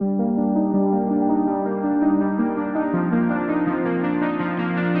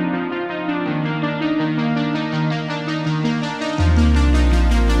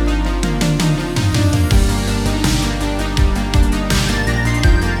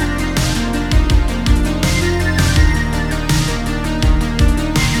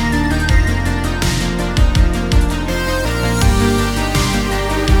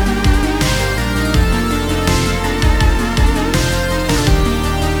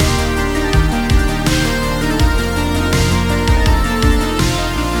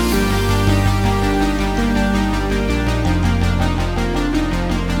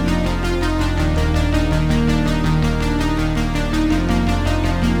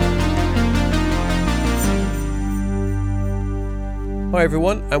Hi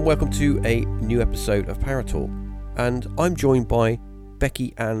everyone, and welcome to a new episode of Paratalk. And I'm joined by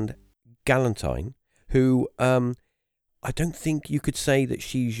Beckie-Ann-Galentine, who I don't think you could say that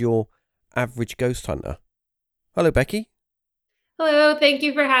she's your average ghost hunter. Hello, Becky. Hello, thank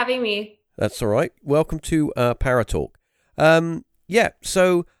you for having me. That's all right. Welcome to Paratalk.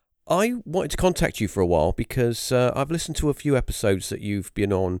 So I wanted to contact you for a while because I've listened to a few episodes that you've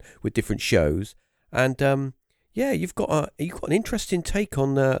been on with different shows, and you've got an interesting take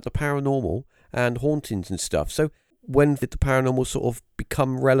on the paranormal and hauntings and stuff. So when did the paranormal sort of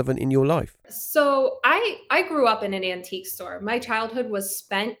become relevant in your life? So I grew up in an antique store. My childhood was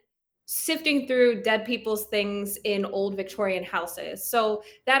spent sifting through dead people's things in old Victorian houses. So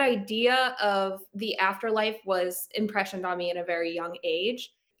that idea of the afterlife was impressioned on me at a very young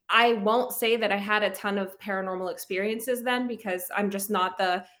age. I won't say that I had a ton of paranormal experiences then because I'm just not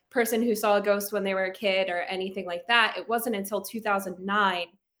the person who saw a ghost when they were a kid or anything like that. It wasn't until 2009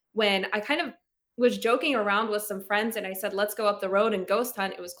 when I kind of was joking around with some friends and I said, let's go up the road and ghost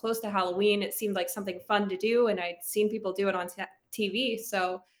hunt. It was close to Halloween. It seemed like something fun to do. And I'd seen people do it on TV.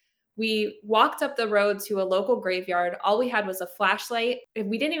 So we walked up the road to a local graveyard. All we had was a flashlight.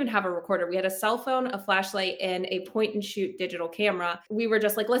 We didn't even have a recorder. We had a cell phone, a flashlight, and a point and shoot digital camera. We were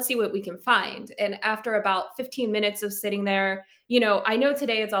just like, let's see what we can find. And after about 15 minutes of sitting there, I know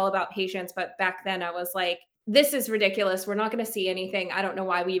today it's all about patience, but back then I was like, this is ridiculous. We're not going to see anything. I don't know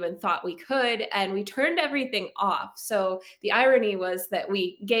why we even thought we could. And we turned everything off. So the irony was that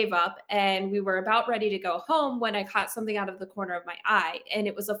we gave up and we were about ready to go home when I caught something out of the corner of my eye. And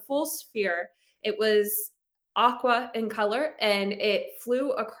it was a full sphere. It was aqua in color and it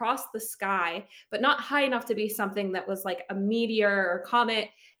flew across the sky, but not high enough to be something that was like a meteor or comet.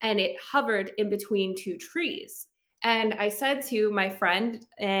 And it hovered in between two trees. And I said to my friend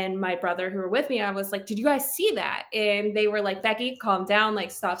and my brother who were with me, I was like, did you guys see that? And they were like, Becky, calm down. Like,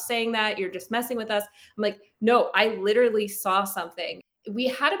 stop saying that. You're just messing with us. I'm like, no, I literally saw something. We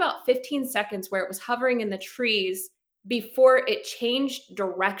had about 15 seconds where it was hovering in the trees before it changed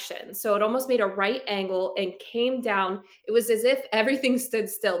direction. So it almost made a right angle and came down. It was as if everything stood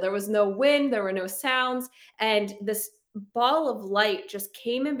still. There was no wind, there were no sounds. And this ball of light just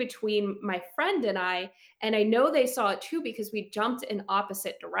came in between my friend and I. And I know they saw it too because we jumped in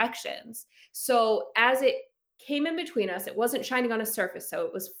opposite directions. So as it came in between us, it wasn't shining on a surface. So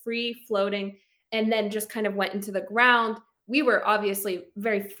it was free floating and then just kind of went into the ground. We were obviously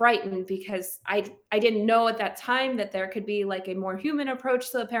very frightened because I didn't know at that time that there could be like a more human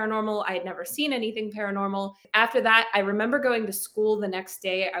approach to the paranormal. I had never seen anything paranormal. After that, I remember going to school the next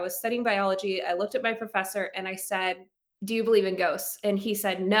day. I was studying biology. I looked at my professor and I said, do you believe in ghosts? And he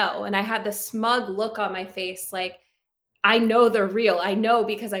said, no. And I had this smug look on my face, like, I know they're real. I know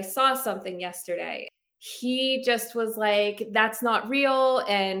because I saw something yesterday. He just was like, that's not real.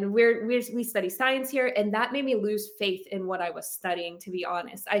 And we study science here. And that made me lose faith in what I was studying, to be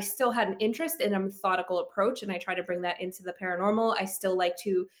honest. I still had an interest in a methodical approach. And I try to bring that into the paranormal. I still like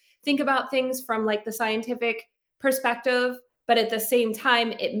to think about things from like the scientific perspective. But at the same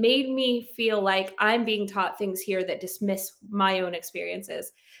time, it made me feel like I'm being taught things here that dismiss my own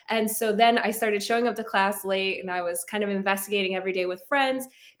experiences. And so then I started showing up to class late and I was kind of investigating every day with friends,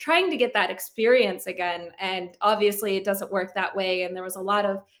 trying to get that experience again. And obviously, it doesn't work that way. And there was a lot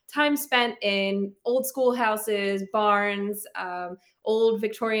of time spent in old schoolhouses, barns, old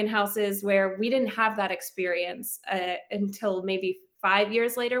Victorian houses where we didn't have that experience until maybe 5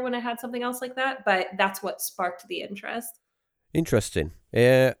 years later when I had something else like that. But that's what sparked the interest. Interesting.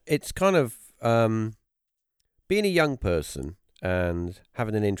 Yeah, it's kind of being a young person and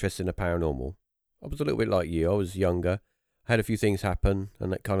having an interest in the paranormal. I was a little bit like you. I was younger, had a few things happen,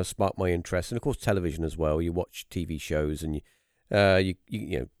 and that kind of sparked my interest. And of course, television as well. You watch TV shows, and you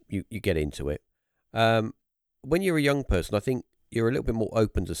get into it. When you're a young person, I think you're a little bit more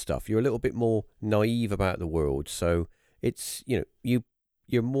open to stuff. You're a little bit more naive about the world. So it's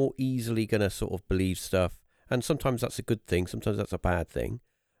you're more easily gonna sort of believe stuff. And sometimes that's a good thing, sometimes that's a bad thing.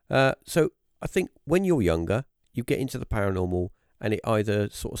 So I think when you're younger, you get into the paranormal and it either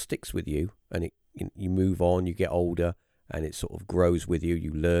sort of sticks with you and you move on, you get older and it sort of grows with you,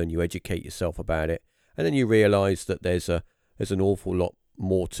 you learn, you educate yourself about it. And then you realise that there's an awful lot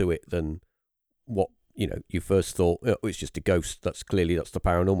more to it than what, you first thought. Oh, it's just a ghost. That's the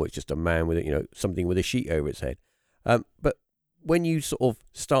paranormal. It's just a man with something with a sheet over his head. But when you sort of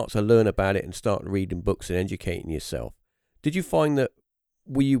start to learn about it and start reading books and educating yourself, did you find that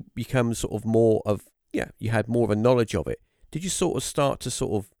you become sort of you had more of a knowledge of it? Did you sort of start to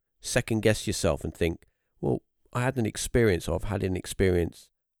sort of second guess yourself and think, well, I had an experience or I've had an experience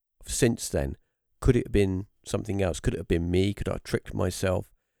since then. Could it have been something else? Could it have been me? Could I have tricked myself?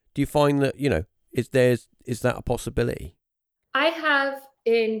 Do you find that, is that a possibility? I have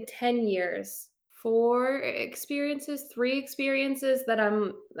in 10 years 4 experiences, 3 experiences that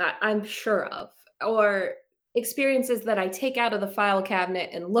I'm sure of, or experiences that I take out of the file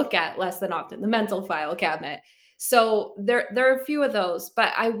cabinet and look at less than often, the mental file cabinet. So there are a few of those,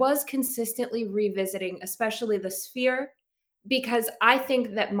 but I was consistently revisiting, especially the sphere, because I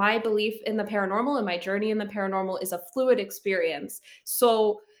think that my belief in the paranormal and my journey in the paranormal is a fluid experience.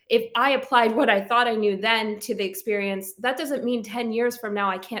 So if I applied what I thought I knew then to the experience, that doesn't mean 10 years from now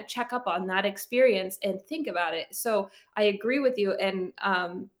I can't check up on that experience and think about it. So I agree with you. And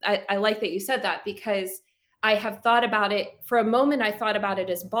I like that you said that, because I have thought about it for a moment. I thought about it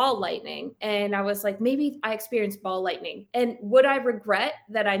as ball lightning. And I was like, maybe I experienced ball lightning. And would I regret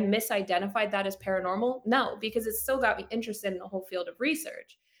that I misidentified that as paranormal? No, because it still got me interested in the whole field of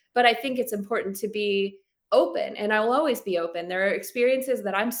research. But I think it's important to be open, and I will always be open. There are experiences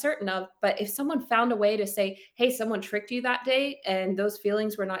that I'm certain of, but if someone found a way to say, "Hey, someone tricked you that day and those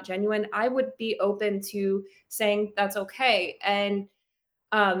feelings were not genuine," I would be open to saying that's okay. And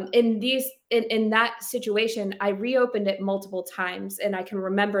in that situation, I reopened it multiple times, and I can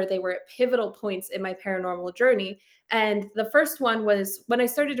remember they were at pivotal points in my paranormal journey. And the first one was when I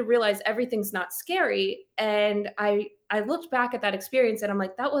started to realize everything's not scary, and I looked back at that experience and I'm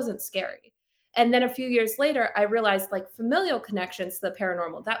like, that wasn't scary. And then a few years later, I realized like familial connections to the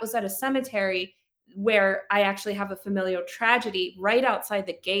paranormal. That was at a cemetery where I actually have a familial tragedy right outside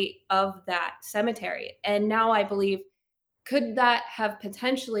the gate of that cemetery. And now I believe, could that have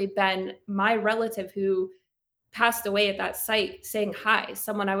potentially been my relative who passed away at that site saying hi,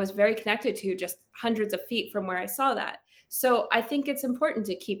 someone I was very connected to just hundreds of feet from where I saw that? So I think it's important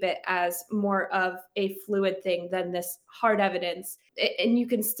to keep it as more of a fluid thing than this hard evidence. And you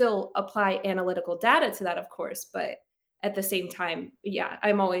can still apply analytical data to that, of course, but at the same time, yeah,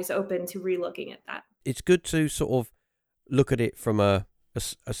 I'm always open to relooking at that. It's good to sort of look at it from a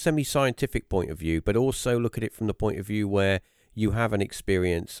semi-scientific point of view, but also look at it from the point of view where you have an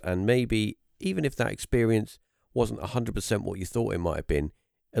experience, and maybe even if that experience wasn't 100% what you thought it might have been,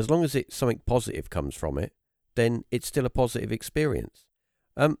 as long as something positive comes from it, then it's still a positive experience.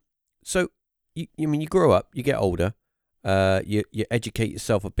 So you grow up, you get older, you educate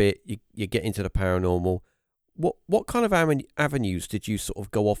yourself a bit, you get into the paranormal. What kind of avenues did you sort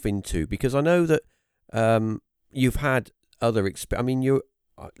of go off into? Because I know that you've had other I mean, you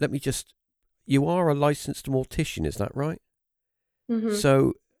are a licensed mortician, is that right? Mhm.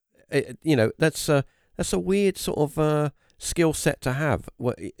 So, that's a weird sort of skill set to have.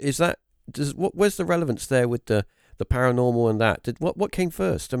 Where's the relevance there with the paranormal and that? What came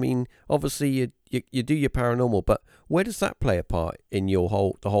first? I mean, obviously you do your paranormal, but where does that play a part in the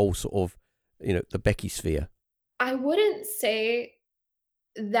whole sort of, the Becky sphere? I wouldn't say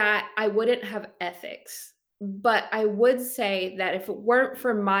that I wouldn't have ethics, but I would say that if it weren't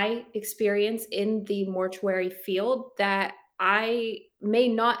for my experience in the mortuary field, that I may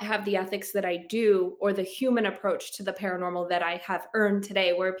not have the ethics that I do, or the human approach to the paranormal that I have earned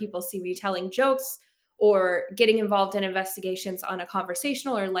today, where people see me telling jokes or getting involved in investigations on a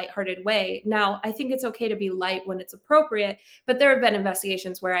conversational or lighthearted way. Now, I think it's okay to be light when it's appropriate, but there have been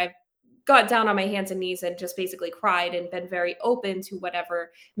investigations where I've got down on my hands and knees and just basically cried and been very open to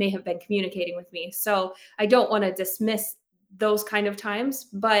whatever may have been communicating with me. So I don't want to dismiss those kind of times,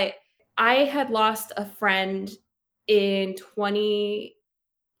 but I had lost a friend in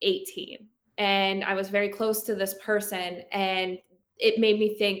 2018, and I was very close to this person, and it made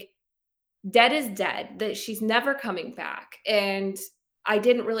me think, dead is dead, that she's never coming back. And I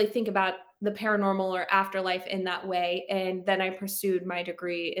didn't really think about the paranormal or afterlife in that way. And then I pursued my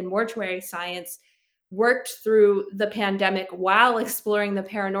degree in mortuary science, worked through the pandemic while exploring the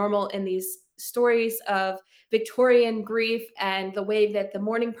paranormal in these stories of Victorian grief and the way that the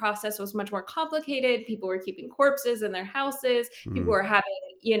mourning process was much more complicated. People were keeping corpses in their houses, people Hmm. were having,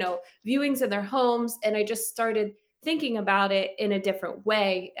 viewings in their homes. And I just started thinking about it in a different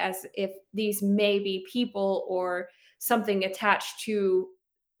way, as if these may be people or something attached to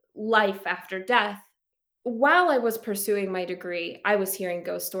life after death. While I was pursuing my degree, I was hearing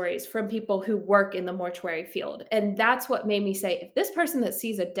ghost stories from people who work in the mortuary field. And that's what made me say, if this person that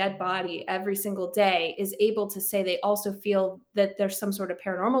sees a dead body every single day is able to say they also feel that there's some sort of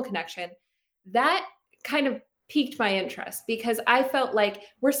paranormal connection, that kind of piqued my interest, because I felt like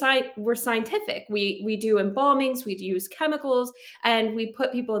we're scientific. We do embalmings, we use chemicals, and we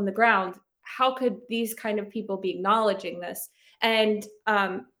put people in the ground. How could these kind of people be acknowledging this? And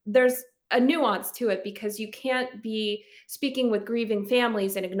there's a nuance to it because you can't be speaking with grieving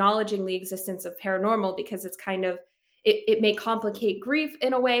families and acknowledging the existence of paranormal because it's kind of it may complicate grief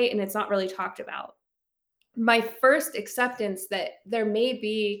in a way and it's not really talked about. My first acceptance that there may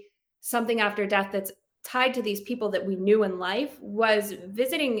be something after death that's tied to these people that we knew in life was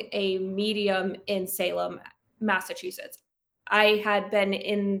visiting a medium in Salem, Massachusetts. I had been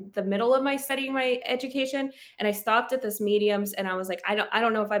in the middle of my studying my education and I stopped at this medium's and I was like, I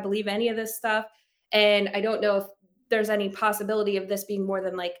don't know if I believe any of this stuff. And I don't know if there's any possibility of this being more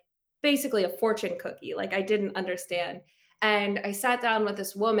than like basically a fortune cookie. Like I didn't understand. And I sat down with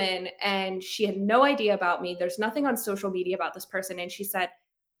this woman and she had no idea about me. There's nothing on social media about this person. And she said,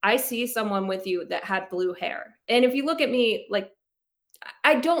 I see someone with you that had blue hair. And if you look at me, like,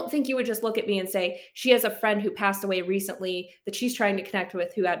 I don't think you would just look at me and say, she has a friend who passed away recently that she's trying to connect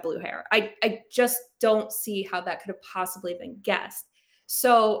with who had blue hair. I just don't see how that could have possibly been guessed.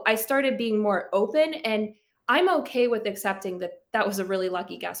 So I started being more open and I'm okay with accepting that that was a really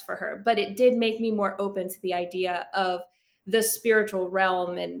lucky guess for her, but it did make me more open to the idea of the spiritual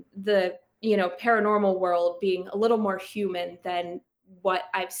realm and the, paranormal world being a little more human than what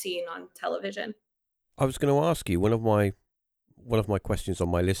I've seen on television. I was going to ask you, one of my questions on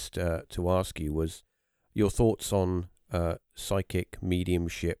my list to ask you was your thoughts on psychic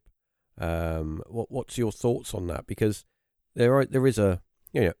mediumship. What's your thoughts on that? Because there is a,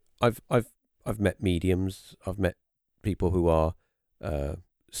 I've met mediums, I've met people who are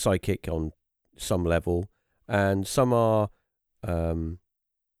psychic on some level, and some are. I'm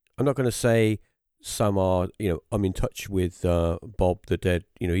not going to say some are. I'm in touch with Bob the dead.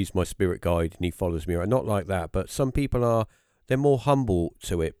 He's my spirit guide and he follows me. Not like that, but some people are. They're more humble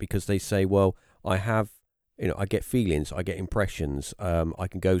to it because they say, well, I have, I get feelings, I get impressions. I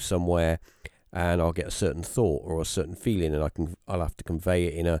can go somewhere and I'll get a certain thought or a certain feeling, and I'll have to convey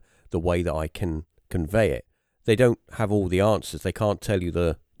it in the way that I can convey it. They don't have all the answers. They can't tell you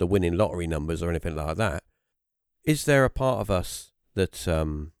the winning lottery numbers or anything like that. Is there a part of us that,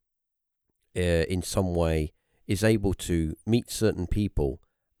 in some way, is able to meet certain people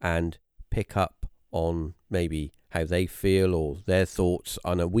and pick up on maybe how they feel or their thoughts?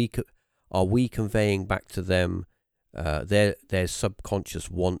 And are we conveying back to them their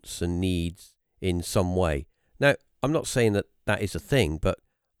subconscious wants and needs in some way? Now, I'm not saying that that is a thing, but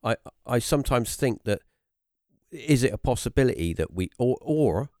I sometimes think that, is it a possibility that we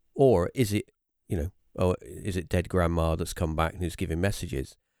or is it, is it dead grandma that's come back and who's giving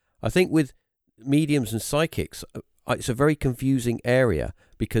messages? I think with mediums and psychics, it's a very confusing area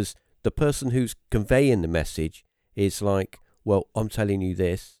because the person who's conveying the message is like, well, I'm telling you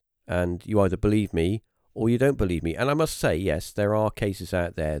this and you either believe me or you don't believe me. And I must say, yes, there are cases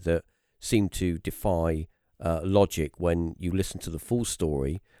out there that seem to defy logic when you listen to the full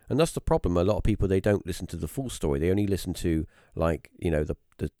story. And that's the problem. A lot of people, they don't listen to the full story. They only listen to, like,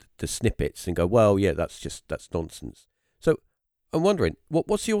 the snippets and go, well, yeah, that's nonsense. So I'm wondering,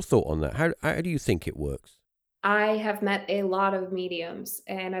 what's your thought on that? How do you think it works? I have met a lot of mediums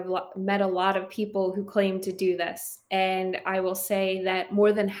and I've met a lot of people who claim to do this. And I will say that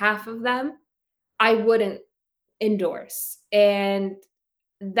more than half of them I wouldn't endorse. And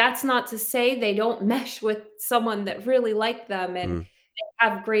that's not to say they don't mesh with someone that really liked them and Mm.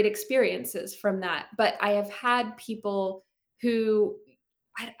 have great experiences from that. But I have had people who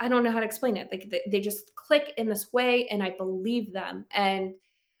I don't know how to explain it. Like they just click in this way and I believe them. And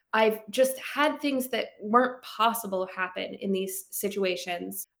I've just had things that weren't possible happen in these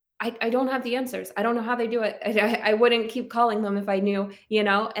situations. I don't have the answers. I don't know how they do it. I wouldn't keep calling them if I knew,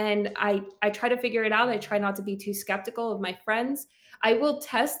 and I try to figure it out. I try not to be too skeptical of my friends. I will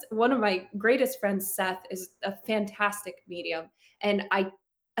test one of my greatest friends, Seth, is a fantastic medium. And I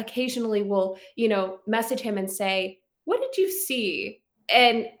occasionally will, message him and say, what did you see?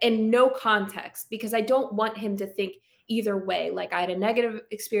 And in no context, because I don't want him to think either way. Like I had a negative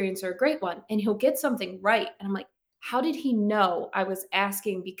experience or a great one, and he'll get something right. And I'm like, how did he know I was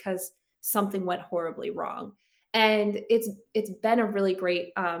asking because something went horribly wrong? And it's been a really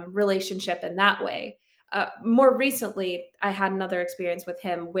great relationship in that way. More recently, I had another experience with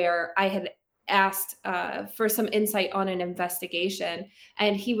him where I had asked for some insight on an investigation,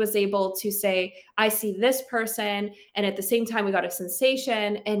 and he was able to say, "I see this person," and at the same time, we got a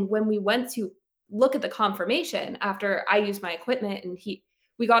sensation. And when we went to look at the confirmation after I used my equipment and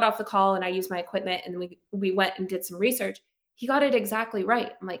we got off the call and I used my equipment and we went and did some research. He got it exactly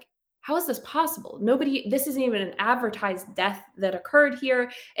right. I'm like, how is this possible? Nobody, this isn't even an advertised death that occurred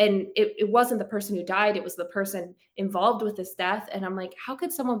here. And it wasn't the person who died, it was the person involved with this death. And I'm like, how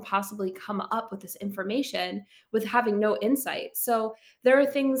could someone possibly come up with this information with having no insight? So there are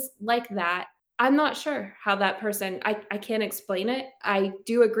things like that. I'm not sure how that person, I can't explain it. I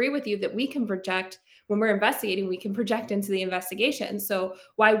do agree with you that we can project when we're investigating, we can project into the investigation. So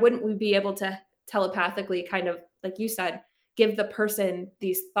why wouldn't we be able to telepathically kind of, like you said, give the person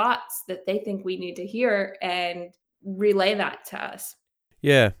these thoughts that they think we need to hear and relay that to us?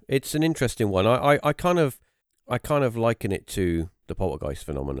 Yeah, it's an interesting one. I kind of liken it to the poltergeist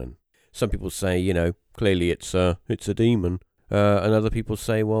phenomenon. Some people say, clearly it's a demon, and other people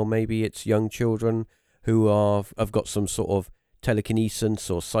say, well, maybe it's young children who have got some sort of telekinesis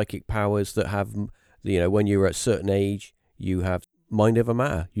or psychic powers that have, when you're at a certain age, you have mind over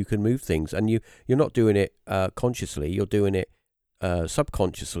matter. You can move things, and you're not doing it consciously. You're doing it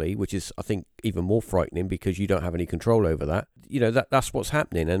subconsciously, which is, I think, even more frightening because you don't have any control over that. That's what's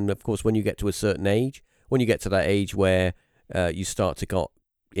happening. And of course, when you get to a certain age, when you get to that age where you start to get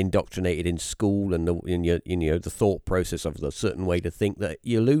indoctrinated in school and the thought process of the certain way to think, that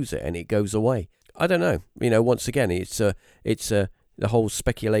you lose it and it goes away. I don't know. Once again, it's the whole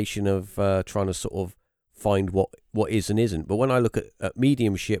speculation of trying to sort of find what is and isn't. But when I look at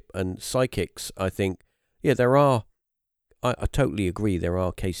mediumship and psychics, I think, yeah, there are. I totally agree. There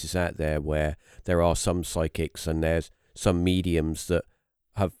are cases out there where there are some psychics and there's some mediums that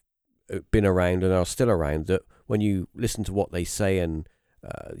have been around and are still around, that when you listen to what they say and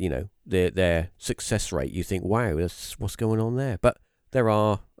their success rate, you think, wow, that's what's going on there. But there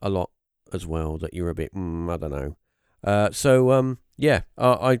are a lot as well that you're a bit, I don't know. I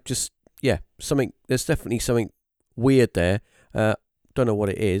just, something. There's definitely something weird there. Don't know what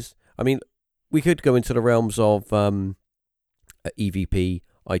it is. I mean, we could go into the realms of EVP,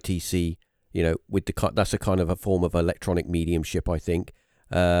 ITC. With that's a kind of a form of electronic mediumship, I think.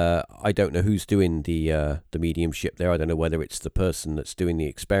 I don't know who's doing the mediumship there. I don't know whether it's the person that's doing the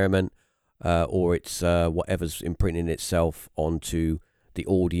experiment, or it's whatever's imprinting itself onto the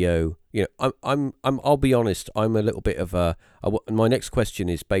audio. I'll be honest. I'm a little bit of my next question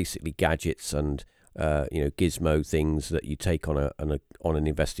is basically gadgets and gizmo things that you take on an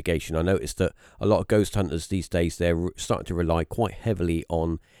investigation. I noticed that a lot of ghost hunters these days, they're starting to rely quite heavily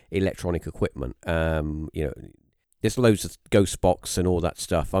on electronic equipment. There's loads of ghost box and all that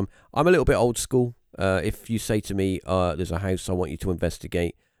stuff. I'm a little bit old school. If you say to me, there's a house I want you to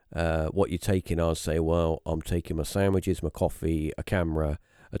investigate, what you're taking, I'll say, well, I'm taking my sandwiches, my coffee, a camera,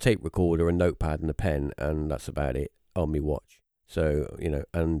 a tape recorder, a notepad and a pen, and that's about it on me watch. So,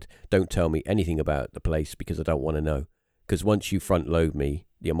 and don't tell me anything about the place because I don't want to know. Because once you front load me,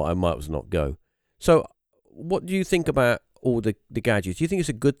 I might as well not go. So, what do you think about all the gadgets? Do you think it's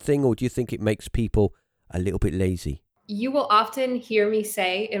a good thing, or do you think it makes people a little bit lazy? You will often hear me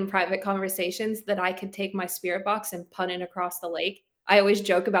say in private conversations that I could take my spirit box and punt it across the lake. I always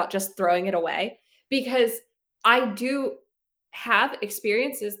joke about just throwing it away because I do have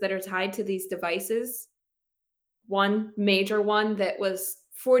experiences that are tied to these devices. One major one that was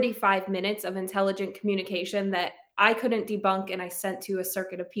 45 minutes of intelligent communication that I couldn't debunk and I sent to a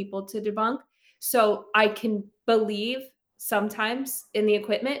circuit of people to debunk. So I can believe sometimes in the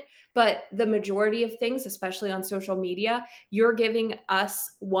equipment, but the majority of things, especially on social media, you're giving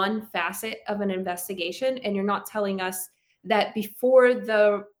us one facet of an investigation and you're not telling us that before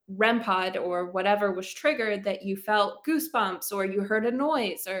the REM pod or whatever was triggered that you felt goosebumps or you heard a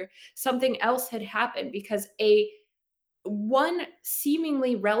noise or something else had happened, because a one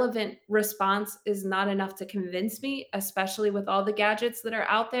seemingly relevant response is not enough to convince me, especially with all the gadgets that are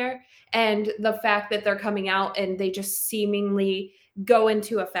out there and the fact that they're coming out and they just seemingly go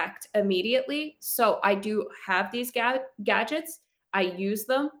into effect immediately. So I do have these gadgets. I use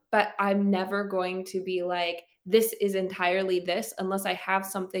them, but I'm never going to be like, this is entirely this unless I have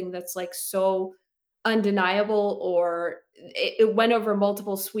something that's like so undeniable or it went over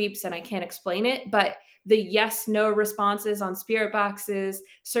multiple sweeps and I can't explain it. But the yes no responses on spirit boxes,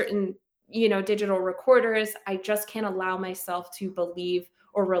 certain digital recorders, I just can't allow myself to believe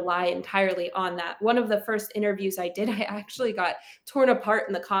or rely entirely on that. One of the first interviews I did, I actually got torn apart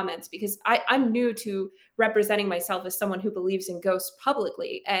in the comments because I'm new to representing myself as someone who believes in ghosts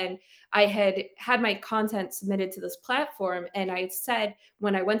publicly. And I had my content submitted to this platform. And I had said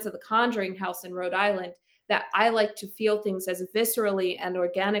when I went to the Conjuring House in Rhode Island that I like to feel things as viscerally and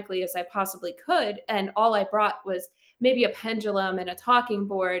organically as I possibly could. And all I brought was maybe a pendulum and a talking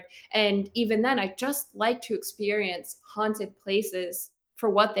board. And even then, I just like to experience haunted places for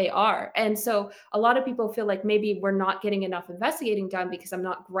what they are. And so a lot of people feel like maybe we're not getting enough investigating done because I'm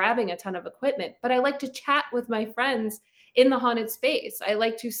not grabbing a ton of equipment. But I like to chat with my friends in the haunted space. I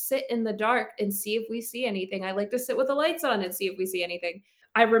like to sit in the dark and see if we see anything. I like to sit with the lights on and see if we see anything.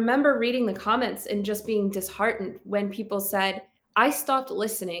 I remember reading the comments and just being disheartened when people said, I stopped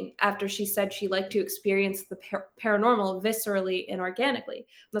listening after she said she liked to experience the paranormal viscerally and organically.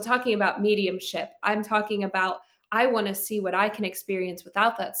 I'm not talking about mediumship. I'm talking about I want to see what I can experience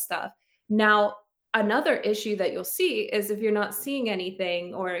without that stuff. Now, another issue that you'll see is if you're not seeing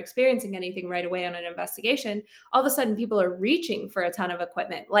anything or experiencing anything right away on an investigation, all of a sudden people are reaching for a ton of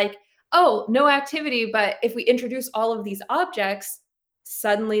equipment. Like, oh, no activity, but if we introduce all of these objects,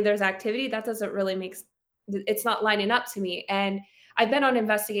 suddenly there's activity. That doesn't really make it's not lining up to me. And I've been on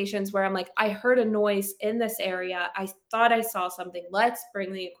investigations where I'm like, I heard a noise in this area. I thought I saw something. Let's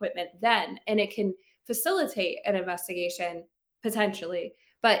bring the equipment then. And it can facilitate an investigation potentially.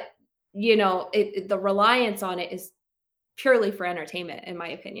 But, the reliance on it is purely for entertainment, in my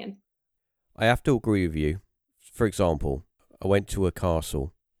opinion. I have to agree with you. For example, I went to a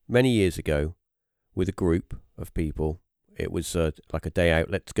castle many years ago with a group of people. It was like a day out,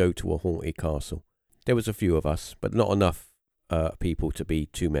 let's go to a haunted castle. There was a few of us, but not enough people to be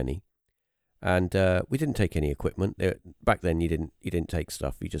too many. And we didn't take any equipment. Back then, you didn't take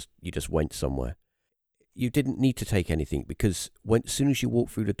stuff. You just went somewhere. You didn't need to take anything because as soon as you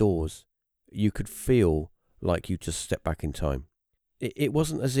walked through the doors, you could feel like you just stepped back in time. It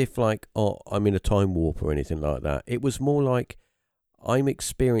wasn't as if like, oh, I'm in a time warp or anything like that. It was more like I'm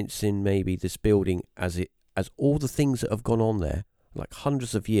experiencing maybe this building as all the things that have gone on there, like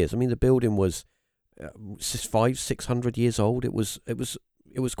hundreds of years. I mean, the building was 600 years old. It was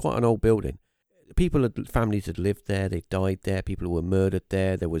quite an old building. Families had lived there. They died there. People who were murdered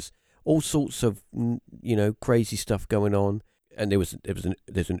there. There was all sorts of crazy stuff going on. And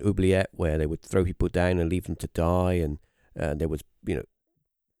there's an oubliette where they would throw people down and leave them to die. And there was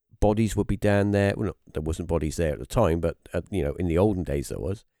bodies would be down there. Well, there wasn't bodies there at the time, but in the olden days there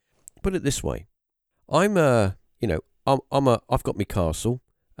was. Put it this way, I've got my castle,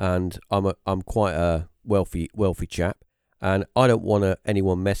 and I'm quite a wealthy chap, and I don't want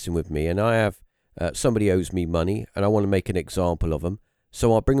anyone messing with me. And I have somebody owes me money, and I want to make an example of them.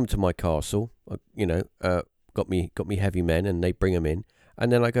 So I bring them to my castle. Got me heavy men, and they bring them in,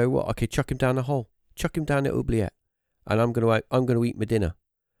 and then I go, well, okay, chuck him down the hole, chuck him down the oubliette, and I'm gonna eat my dinner.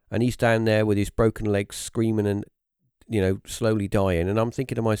 And he's down there with his broken legs, screaming and slowly dying. And I'm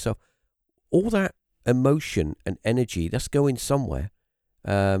thinking to myself, all that emotion and energy that's going somewhere.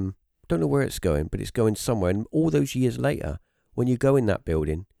 Don't know where it's going, but it's going somewhere. And all those years later, when you go in that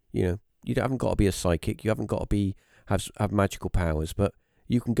building, you haven't got to be a psychic, you haven't got to have magical powers, but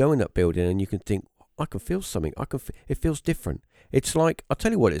you can go in that building and you can think, I can feel something. It feels different. It's like, I'll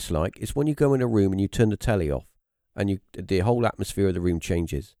tell you what it's like. It's when you go in a room and you turn the telly off, and the whole atmosphere of the room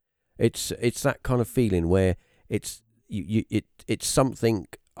changes. It's that kind of feeling where it's something,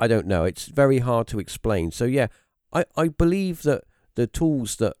 I don't know. It's very hard to explain. So yeah, I believe that the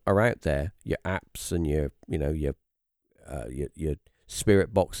tools that are out there, your apps and your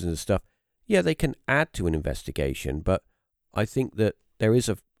spirit boxes and stuff, yeah, they can add to an investigation. But I think that there is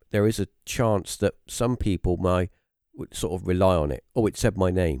a chance that some people might sort of rely on it. Oh, it said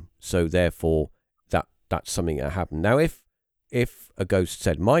my name, so therefore that's something that happened. Now, if a ghost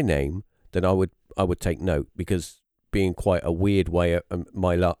said my name, then I would take note, because being quite a weird way,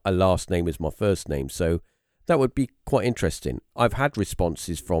 a last name is my first name, so that would be quite interesting. I've had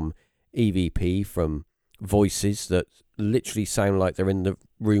responses from EVP, from voices that literally sound like they're in the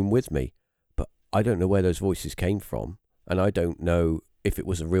room with me, but I don't know where those voices came from, and I don't know if it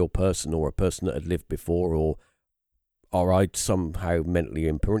was a real person or a person that had lived before, or I'd somehow mentally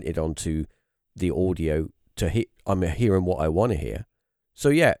imprinted onto the audio I'm hearing what I want to hear. So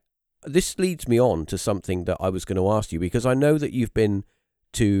yeah, this leads me on to something that I was going to ask you, because I know that you've been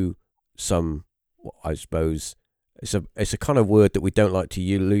to some, I suppose it's a kind of word that we don't like to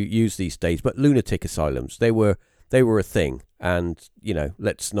use these days, but lunatic asylums. They were a thing, and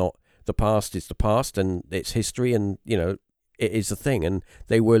let's not. The past is the past, and it's history, and it is a thing, and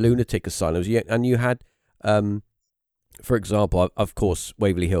they were lunatic asylums. And you had, for example, of course,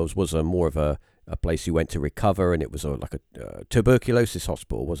 Waverly Hills was more of a place you went to recover, and it was like a tuberculosis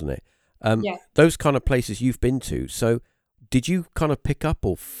hospital, wasn't it? Yeah. Those kind of places you've been to. So did you kind of pick up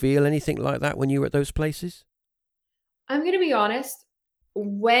or feel anything like that when you were at those places? I'm going to be honest.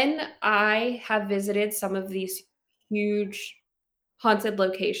 When I have visited some of these huge haunted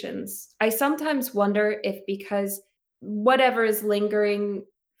locations, I sometimes wonder if because whatever is lingering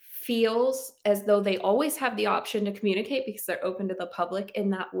feels as though they always have the option to communicate because they're open to the public in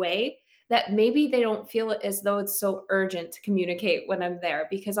that way, that maybe they don't feel it as though it's so urgent to communicate when I'm there.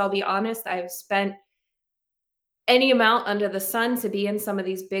 Because I'll be honest, I've spent any amount under the sun to be in some of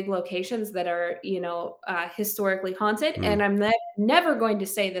these big locations that are, historically haunted, Mm. and I'm never going to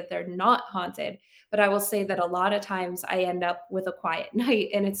say that they're not haunted, but I will say that a lot of times I end up with a quiet night,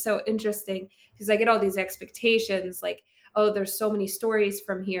 and it's so interesting because I get all these expectations like, "Oh, there's so many stories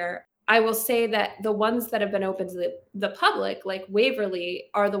from here." I will say that the ones that have been open to the public, like Waverly,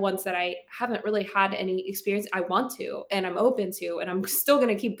 are the ones that I haven't really had any experience. I want to, and I'm open to, and I'm still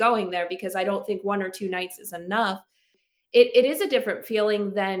gonna keep going there because I don't think 1 or 2 nights is enough. It is a different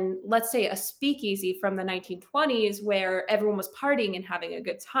feeling than, let's say, a speakeasy from the 1920s where everyone was partying and having a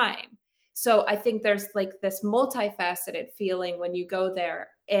good time. So I think there's like this multifaceted feeling when you go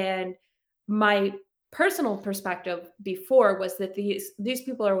there. And my personal perspective before was that these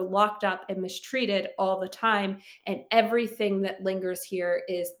people are locked up and mistreated all the time, and everything that lingers here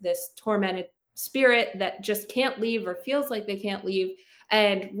is this tormented spirit that just can't leave or feels like they can't leave.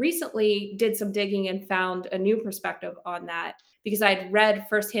 And recently did some digging and found a new perspective on that because I'd read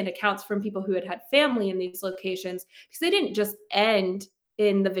firsthand accounts from people who had had family in these locations, because they didn't just end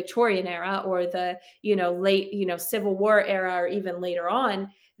in the Victorian era or the, late, Civil War era or even later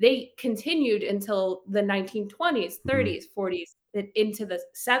on. They continued until the 1920s, Mm. 30s, 40s, and into the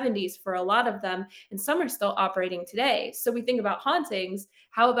 70s for a lot of them, and some are still operating today. So we think about hauntings.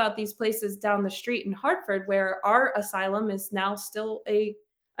 How about these places down the street in Hartford where our asylum is now still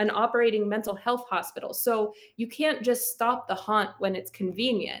an operating mental health hospital? So you can't just stop the haunt when it's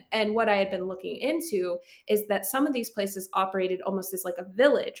convenient. And what I had been looking into is that some of these places operated almost as like a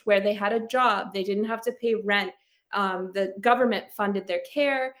village where they had a job, they didn't have to pay rent. The government funded their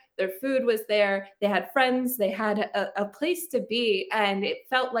care, their food was there, they had friends, they had a place to be, and it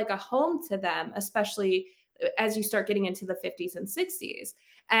felt like a home to them, especially as you start getting into the 50s and 60s.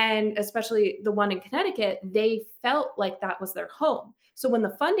 And especially the one in Connecticut, they felt like that was their home. So when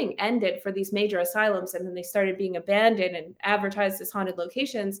the funding ended for these major asylums and then they started being abandoned and advertised as haunted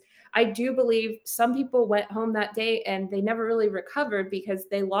locations, I do believe some people went home that day and they never really recovered because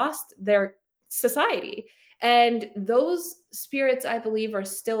they lost their society. And those spirits, I believe, are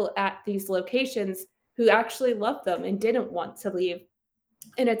still at these locations who actually loved them and didn't want to leave.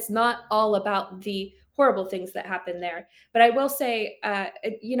 And it's not all about the horrible things that happen there. But I will say, I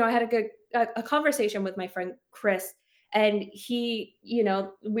had a conversation with my friend Chris, and he,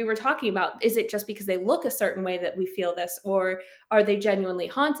 we were talking about, is it just because they look a certain way that we feel this, or are they genuinely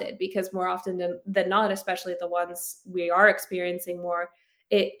haunted? Because more often than not, especially the ones we are experiencing more,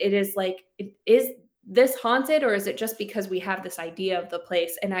 it is like, is this haunted, or is it just because we have this idea of the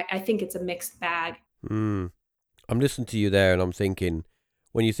place? And I think it's a mixed bag. Mm. I'm listening to you there, and I'm thinking,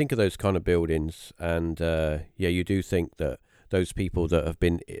 when you think of those kind of buildings, and yeah, you do think that those people that have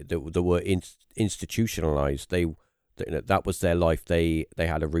been that were institutionalized, that was their life. They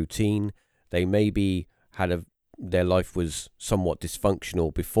had a routine. They maybe their life was somewhat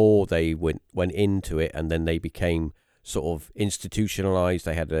dysfunctional before they went into it, and then they became sort of institutionalized.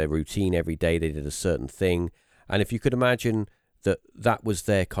 They had their routine every day. They did a certain thing, and if you could imagine that was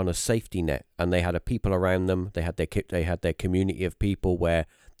their kind of safety net, and they had a people around them. They had their community of people where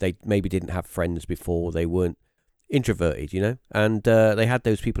they maybe didn't have friends before. They weren't introverted, and they had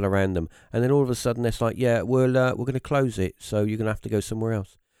those people around them. And then all of a sudden, it's like, yeah, we're going to close it, so you're going to have to go somewhere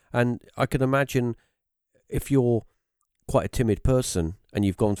else. And I can imagine if you're quite a timid person and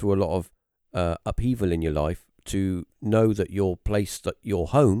you've gone through a lot of upheaval in your life, to know that your place, that your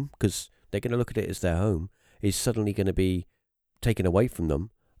home, because they're going to look at it as their home, is suddenly going to be taken away from them,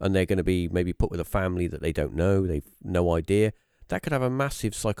 and they're going to be maybe put with a family that they don't know, they've no idea. That could have a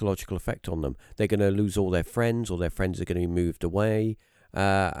massive psychological effect on them. They're going to lose all their friends, or their friends are going to be moved away.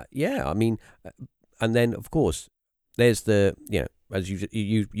 Yeah, I mean, and then of course there's the,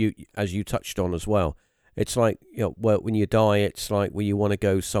 as you touched on as well. It's like, well, when you die, it's like, well, you want to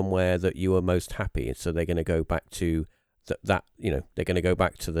go somewhere that you are most happy, and so they're going to go back to that they're going to go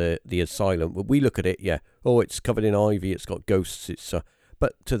back to the asylum. We look at it, yeah, oh, it's covered in ivy, it's got ghosts,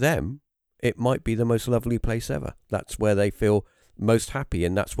 but to them it might be the most lovely place ever. That's where they feel most happy,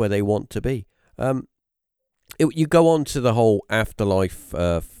 and that's where they want to be. You go on to the whole afterlife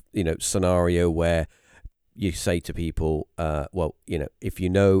scenario where you say to people, well, if you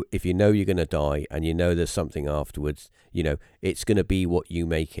know you're going to die, and there's something afterwards, it's going to be what you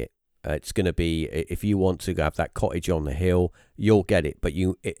make it. It's going to be, if you want to have that cottage on the hill, you'll get it, but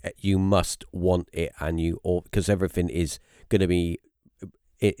you must want it, and because everything is going to be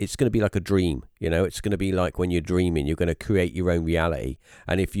it's going to be like a dream. It's going to be like when you're dreaming, you're going to create your own reality.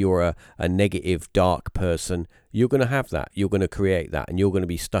 And if you're a negative, dark person, you're going to have that. You're going to create that, and you're going to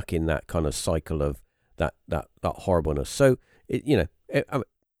be stuck in that kind of cycle of that horribleness. So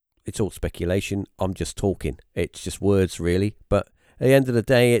it's all speculation. I'm just talking. It's just words, really. But at the end of the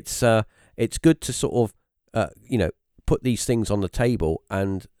day, it's good to sort of put these things on the table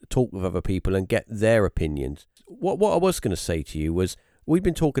and talk with other people and get their opinions. What I was going to say to you was, we've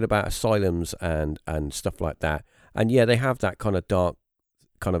been talking about asylums and stuff like that, and yeah, they have that kind of dark,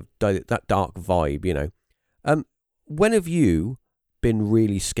 that dark vibe. When have you been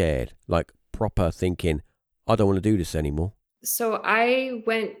really scared, like proper thinking, I don't want to do this anymore? So I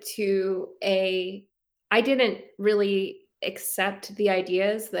I didn't really accept the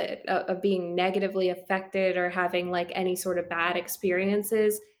ideas that of being negatively affected or having like any sort of bad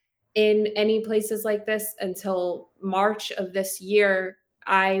experiences in any places like this until March of this year.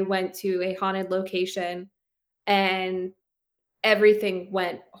 I went to a haunted location, and everything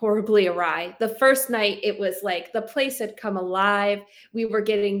went horribly awry. The first night, it was like the place had come alive. We were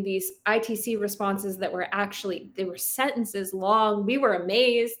getting these ITC responses that were actually, they were sentences long. We were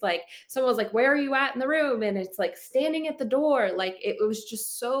amazed. Like someone was like, "Where are you at in the room?" And it's like standing at the door. Like it was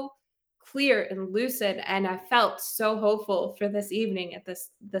just so clear and lucid. And I felt so hopeful for this evening at this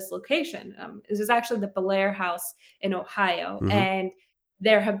location. This is actually the Belair House in Ohio. Mm-hmm. And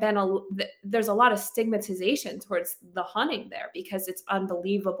there have been there's a lot of stigmatization towards the hunting there because it's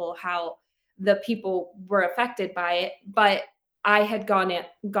unbelievable how the people were affected by it. But I had gone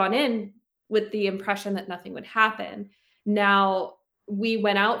in with the impression that nothing would happen. Now we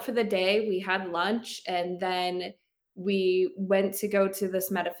went out for the day, we had lunch, and then we went to go to this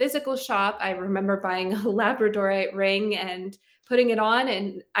metaphysical shop. I remember buying a labradorite ring and putting it on,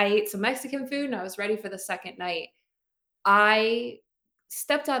 and I ate some Mexican food, and I was ready for the second night. I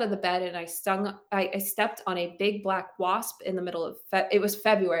stepped out of the bed and I stepped on a big black wasp in the middle of it was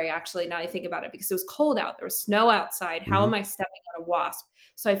February, actually, now I think about it, because it was cold out. There was snow outside. How Mm-hmm. am I stepping on a wasp?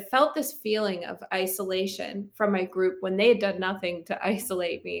 So I felt this feeling of isolation from my group when they had done nothing to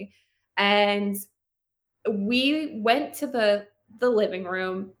isolate me. And we went to the living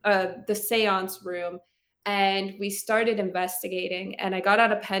room, the seance room, and we started investigating. And I got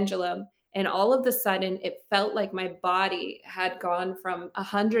out a pendulum, and all of the sudden, it felt like my body had gone from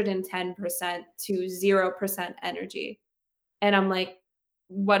 110% to 0% energy. And I'm like,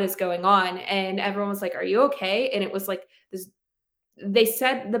 "What is going on?" And everyone was like, "Are you okay?" And it was like this. They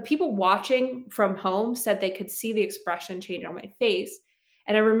said the people watching from home said they could see the expression change on my face.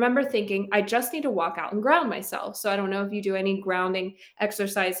 And I remember thinking, I just need to walk out and ground myself. So I don't know if you do any grounding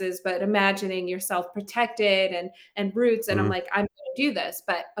exercises, but imagining yourself protected and roots. And I'm Mm-hmm. like, I'm going to do this.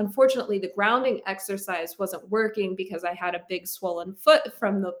 But unfortunately, the grounding exercise wasn't working because I had a big swollen foot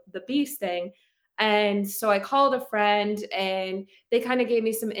from the bee sting. And so I called a friend, and they kind of gave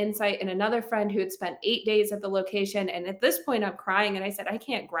me some insight, and another friend who had spent 8 days at the location. And at this point, I'm crying, and I said, I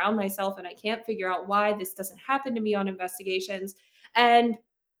can't ground myself, and I can't figure out why this doesn't happen to me on investigations. And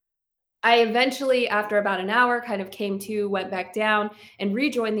I eventually, after about an hour, kind of came to, went back down and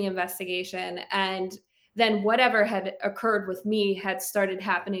rejoined the investigation. And then whatever had occurred with me had started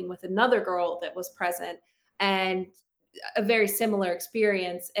happening with another girl that was present. And a very similar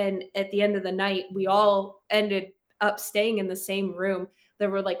experience. And at the end of the night, we all ended up staying in the same room. There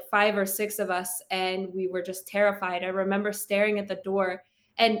were like 5 or 6 of us, and we were just terrified. I remember staring at the door.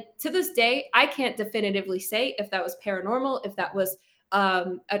 And to this day, I can't definitively say if that was paranormal, if that was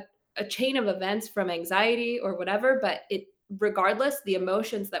um, a, a chain of events from anxiety or whatever, but regardless, the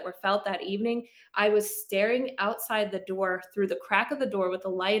emotions that were felt that evening, I was staring outside the door through the crack of the door with the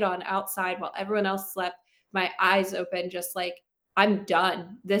light on outside while everyone else slept, my eyes open, just like, I'm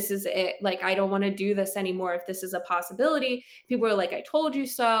done. This is it. Like, I don't want to do this anymore. If this is a possibility, people are like, I told you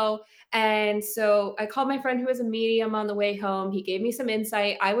so. And so I called my friend who was a medium on the way home. He gave me some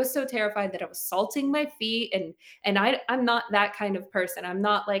insight. I was so terrified that I was salting my feet, and I'm not that kind of person. I'm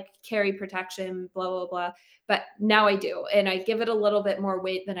not like carry protection, blah, blah, blah. But now I do. And I give it a little bit more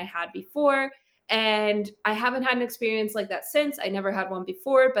weight than I had before. And I haven't had an experience like that since. I never had one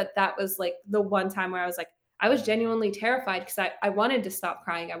before, but that was like the one time where I was like, I was genuinely terrified because I wanted to stop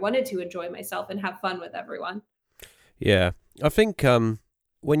crying. I wanted to enjoy myself and have fun with everyone. Yeah, I think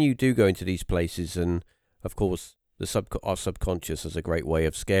when you do go into these places, and of course our subconscious is a great way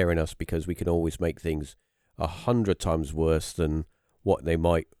of scaring us, because we can always make things 100 times worse than what they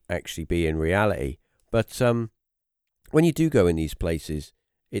might actually be in reality. But when you do go in these places,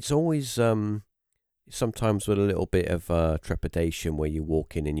 it's always sometimes with a little bit of trepidation, where you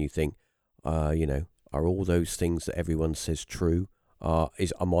walk in and you think, are all those things that everyone says true?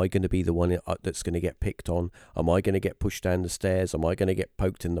 Am I going to be the one that's going to get picked on? Am I going to get pushed down the stairs? Am I going to get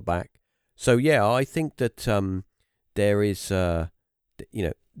poked in the back? So yeah, I think that there is,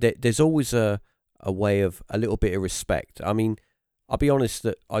 there's always a way of a little bit of respect. I mean, I'll be honest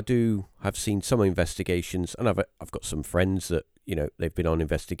that I do have seen some investigations, and I've got some friends that they've been on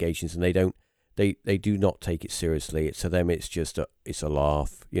investigations, and they do not take it seriously. To them, it's just it's a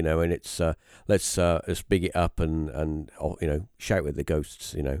laugh, and it's let's big it up and shout at the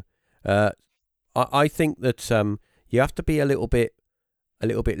ghosts. I think that you have to be a little bit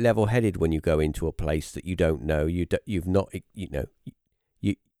level-headed when you go into a place that you don't know. You're not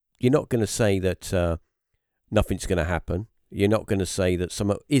going to say that nothing's going to happen. You're not going to say that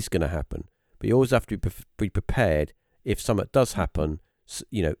something is going to happen, but you always have to be prepared if something does happen,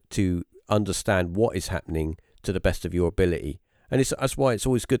 to understand what is happening to the best of your ability. And that's why it's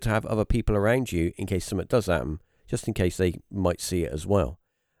always good to have other people around you in case something does happen, just in case they might see it as well.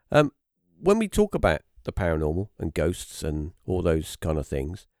 When we talk about the paranormal and ghosts and all those kind of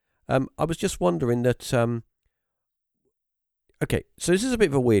things, I was just wondering that, okay, so this is a bit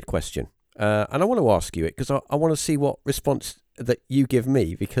of a weird question, and I want to ask you it because I want to see what response that you give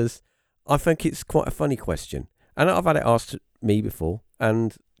me, because I think it's quite a funny question, and I've had it asked me before,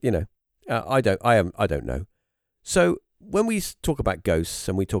 and I don't know. So when we talk about ghosts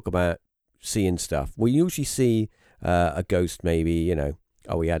and we talk about seeing stuff, we usually see a ghost, maybe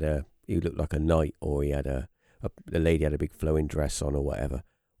he looked like a knight, or the lady had a big flowing dress on, or whatever.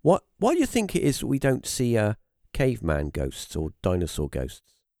 Why do you think it is that we don't see caveman ghosts or dinosaur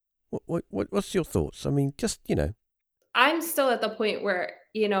ghosts? What's your thoughts? I mean, just I'm still at the point where,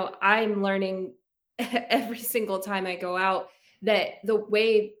 I'm learning every single time I go out that the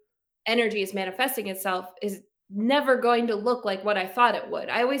way energy is manifesting itself is never going to look like what I thought it would.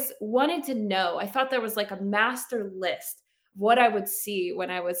 I always wanted to know. I thought there was like a master list of what I would see when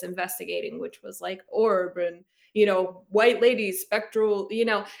I was investigating, which was like orb and, white lady, spectral,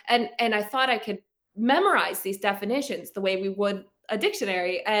 and I thought I could memorize these definitions the way we would a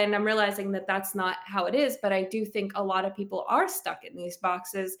dictionary. And I'm realizing that that's not how it is. But I do think a lot of people are stuck in these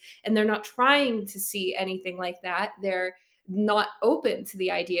boxes and they're not trying to see anything like that. They're not open to the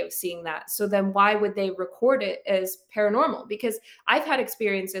idea of seeing that. So then why would they record it as paranormal? Because I've had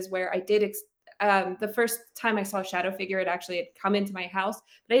experiences where I did the first time I saw a shadow figure, it actually had come into my house,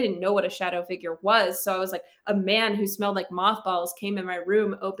 but I didn't know what a shadow figure was. So I was like, a man who smelled like mothballs came in my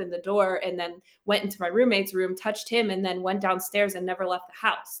room, opened the door, and then went into my roommate's room, touched him, and then went downstairs and never left the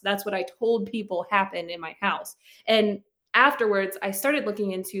house. That's what I told people happened in my house. And afterwards, I started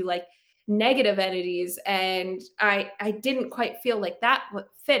looking into like negative entities, and I didn't quite feel like that would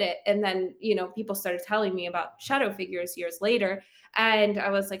fit it. And then, people started telling me about shadow figures years later. And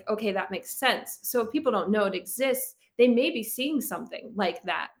I was like, okay, that makes sense. So if people don't know it exists, they may be seeing something like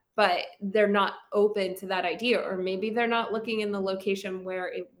that, but they're not open to that idea. Or maybe they're not looking in the location where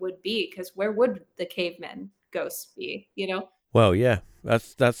it would be, because where would the cavemen ghosts be? Well, yeah,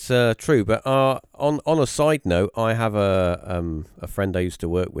 that's true. But on a side note, I have a friend I used to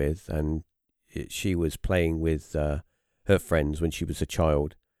work with, and she was playing with her friends when she was a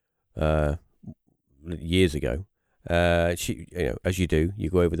child years ago. She, as you do,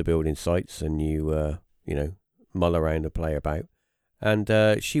 you go over the building sites and you mull around and play about. And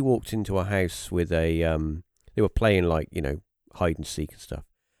she walked into a house with a they were playing like hide and seek and stuff.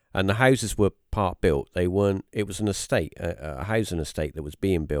 And the houses were part built. They weren't. It was an estate, a housing estate that was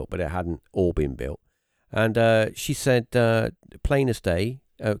being built, but it hadn't all been built. And she said, plain as day,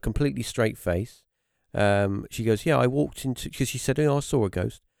 completely straight face. She goes, yeah, I walked into, because she said, I saw a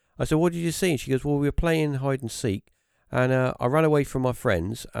ghost. I said, what did you see? And she goes, well, we were playing hide and seek, and I ran away from my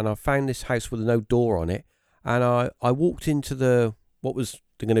friends, and I found this house with no door on it, and I walked into what was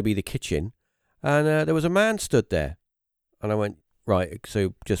going to be the kitchen, and there was a man stood there. And I went, right,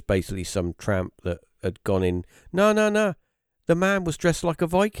 so just basically some tramp that had gone in. No. The man was dressed like a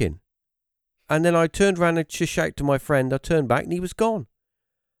Viking. And then I turned around and just shouted to my friend. I turned back and he was gone.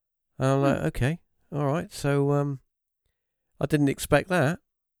 And I'm like, okay, all right. So I didn't expect that.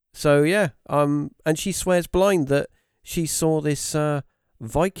 So yeah, and she swears blind that she saw this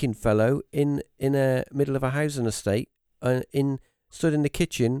Viking fellow in a middle of a housing estate, stood in the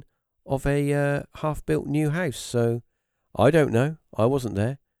kitchen of a half-built new house. So I don't know. I wasn't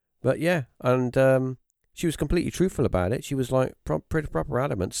there. But yeah, and she was completely truthful about it. She was like pretty proper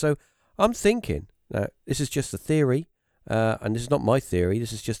adamant. So I'm thinking, now this is just a theory, and this is not my theory.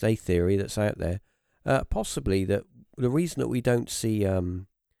 This is just a theory that's out there. Possibly that the reason that we don't see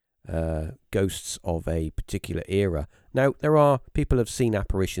ghosts of a particular era. Now, there are people have seen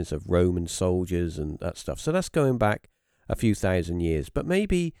apparitions of Roman soldiers and that stuff. So that's going back a few thousand years. But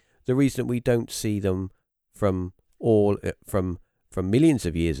maybe the reason we don't see them from from millions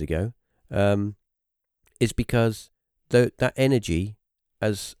of years ago is because that energy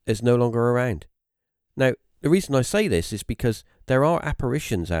is no longer around. Now, the reason I say this is because there are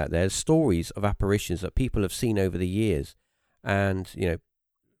apparitions out there, stories of apparitions that people have seen over the years, and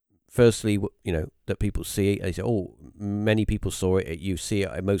firstly, that people see it. They say, "Oh, many people saw it. You see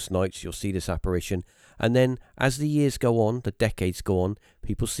it most nights. You'll see this apparition." And then, as the years go on, the decades go on,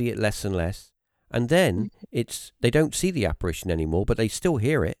 people see it less and less. And then they don't see the apparition anymore, but they still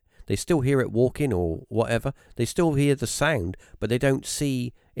hear it. They still hear it walking or whatever. They still hear the sound, but they don't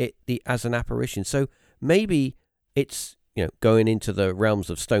see it as an apparition. So maybe it's going into the realms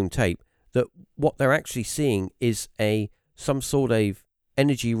of stone tape, that what they're actually seeing is some sort of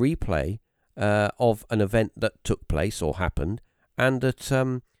energy replay of an event that took place or happened, and that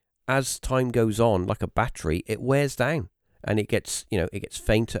as time goes on, like a battery, it wears down and it gets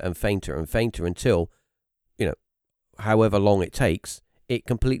fainter and fainter and fainter until however long it takes, it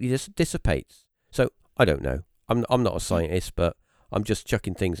completely dissipates. So I don't know. I'm not a scientist, but I'm just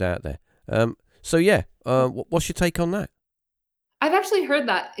chucking things out there. So yeah, what's your take on that? I've actually heard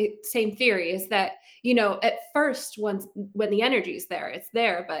that same theory, is that, at first, when the energy's there, it's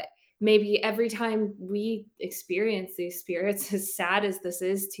there, but maybe every time we experience these spirits, as sad as this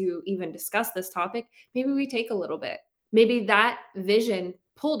is to even discuss this topic, maybe we take a little bit. Maybe that vision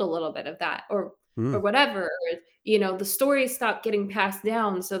pulled a little bit of that, or Mm. whatever. Or, the stories stop getting passed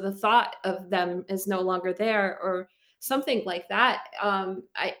down, so the thought of them is no longer there, or something like that.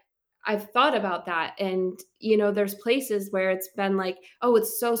 I've thought about that, and there's places where it's been like, oh,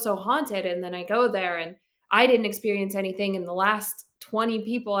 it's so haunted, and then I go there and I didn't experience anything, and the last 20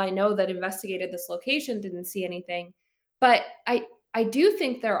 people I know that investigated this location didn't see anything. But I do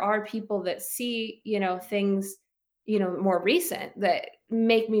think there are people that see, things, more recent, that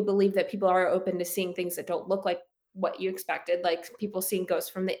make me believe that people are open to seeing things that don't look like what you expected, like people seeing ghosts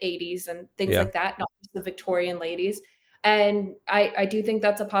from the 80s and things Yeah. like that, not just the Victorian ladies. And I do think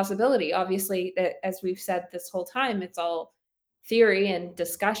that's a possibility. Obviously, as we've said this whole time, it's all theory and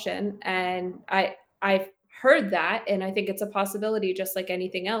discussion. And I've heard that, and I think it's a possibility, just like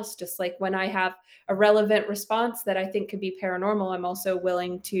anything else. Just like when I have a relevant response that I think could be paranormal, I'm also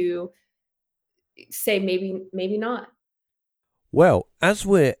willing to say maybe not. Well, as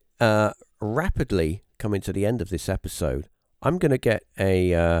we're rapidly coming to the end of this episode, I'm going to get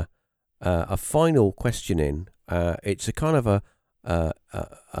a final question in. It's a kind of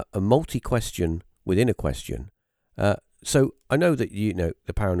a multi-question within a question. So I know that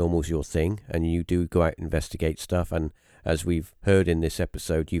the paranormal is your thing, and you do go out and investigate stuff. And as we've heard in this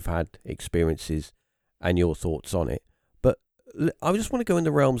episode, you've had experiences and your thoughts on it. But I just want to go in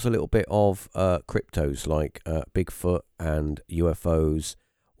the realms a little bit of cryptos, like Bigfoot and UFOs.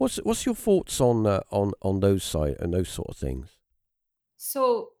 What's your thoughts on those those sort of things?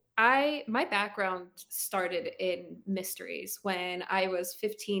 So my background started in mysteries. When I was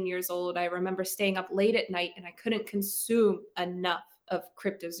 15 years old, I remember staying up late at night and I couldn't consume enough of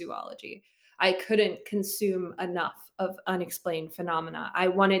cryptozoology. I couldn't consume enough of unexplained phenomena. I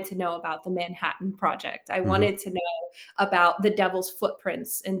wanted to know about the Manhattan Project. I Mm-hmm. wanted to know about the Devil's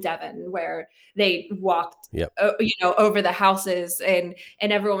Footprints in Devon, where they walked, Yep. over the houses, and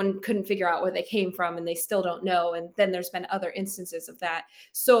everyone couldn't figure out where they came from, and they still don't know. And then there's been other instances of that.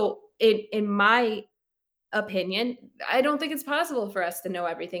 So in my opinion, I don't think it's possible for us to know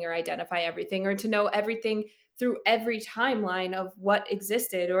everything or identify everything or to know everything through every timeline of what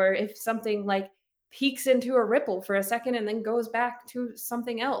existed, or if something like peaks into a ripple for a second and then goes back to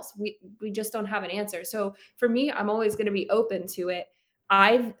something else. We just don't have an answer. So for me, I'm always going to be open to it.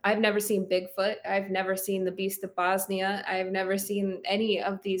 I've never seen Bigfoot. I've never seen the Beast of Bosnia. I've never seen any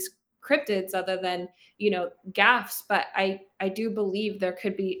of these cryptids other than, gaffs, but I do believe there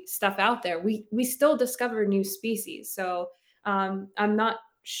could be stuff out there. We still discover new species. So I'm not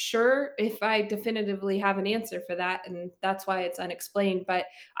sure if I definitively have an answer for that, and that's why it's unexplained. But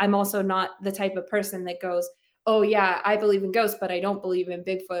I'm also not the type of person that goes, "Oh yeah, I believe in ghosts, but I don't believe in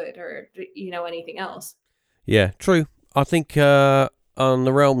Bigfoot or anything else." Yeah, true. I think on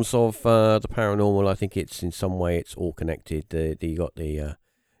the realms of the paranormal, I think it's in some way it's all connected. You got the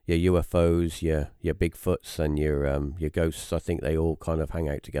your UFOs, your Bigfoots, and your ghosts. I think they all kind of hang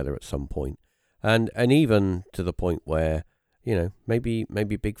out together at some point, and even to the point where maybe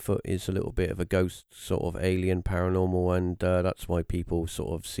Bigfoot is a little bit of a ghost, sort of alien, paranormal, and that's why people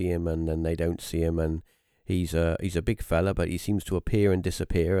sort of see him and then they don't see him, and he's a big fella, but he seems to appear and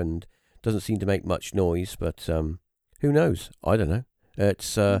disappear and doesn't seem to make much noise. But who knows? I don't know.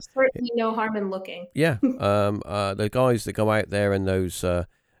 It's There's certainly no harm in looking. yeah. The guys that go out there in those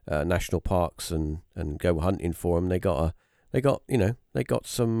national parks and go hunting for them, they got they got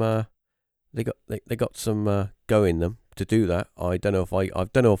some they got some go in them to do that. I don't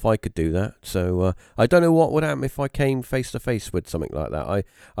know if I could do that. So I don't know what would happen if I came face to face with something like that.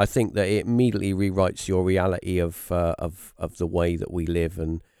 I think that it immediately rewrites your reality of the way that we live,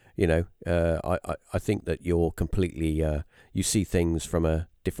 and I think that you're completely you see things from a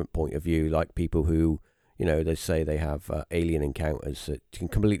different point of view, like people who they say they have alien encounters. It can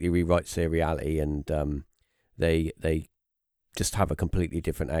completely rewrites their reality, and they just have a completely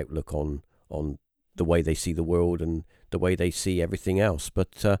different outlook on the way they see the world and the way they see everything else.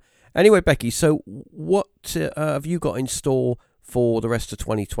 But anyway, Becky, so what have you got in store for the rest of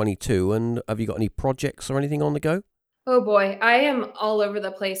 2022, and have you got any projects or anything on the go? Oh boy, I am all over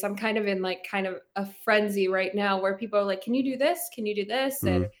the place. I'm kind of in like kind of a frenzy right now where people are like, "Can you do this? Can you do this?" Hmm.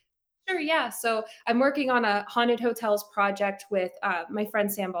 And sure, yeah. So I'm working on a haunted hotels project with my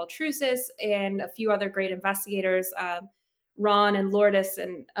friend Sam Baltrusis and a few other great investigators, Ron and Lourdes,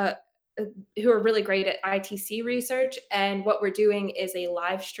 and who are really great at ITC research. And what we're doing is a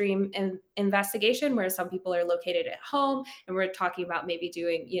live stream investigation where some people are located at home, and we're talking about maybe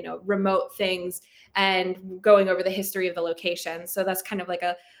doing, remote things and going over the history of the location. So that's kind of like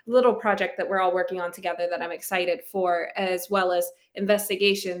a little project that we're all working on together that I'm excited for, as well as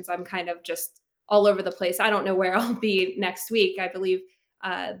investigations. I'm kind of just all over the place. I don't know where I'll be next week. I believe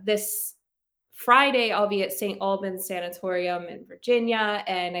this Friday, I'll be at St. Albans Sanatorium in Virginia,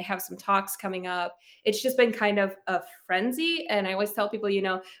 and I have some talks coming up. It's just been kind of a frenzy. And I always tell people,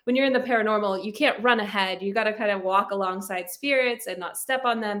 when you're in the paranormal, you can't run ahead. You got to kind of walk alongside spirits and not step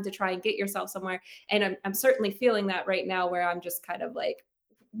on them to try and get yourself somewhere. And I'm certainly feeling that right now, where I'm just kind of like,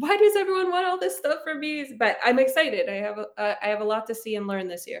 why does everyone want all this stuff from me? But I'm excited. I have a lot to see and learn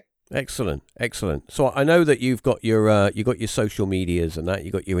this year. Excellent, excellent. So I know that you've got your social medias and that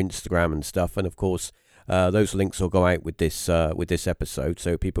you got your Instagram and stuff, and of course those links will go out with this episode,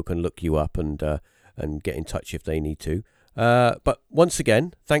 so people can look you up and get in touch if they need to. But once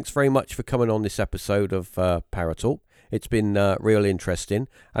again, thanks very much for coming on this episode of Paratalk. It's been real interesting,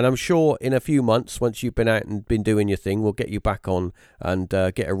 and I'm sure in a few months, once you've been out and been doing your thing, we'll get you back on and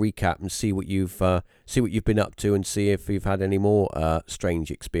get a recap and see what you've been up to, and see if you've had any more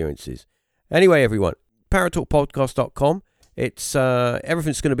strange experiences. Anyway, everyone, paratalkpodcast.com. It's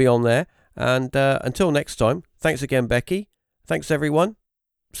everything's going to be on there, and until next time, thanks again, Becky. Thanks everyone.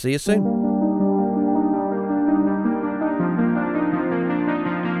 See you soon.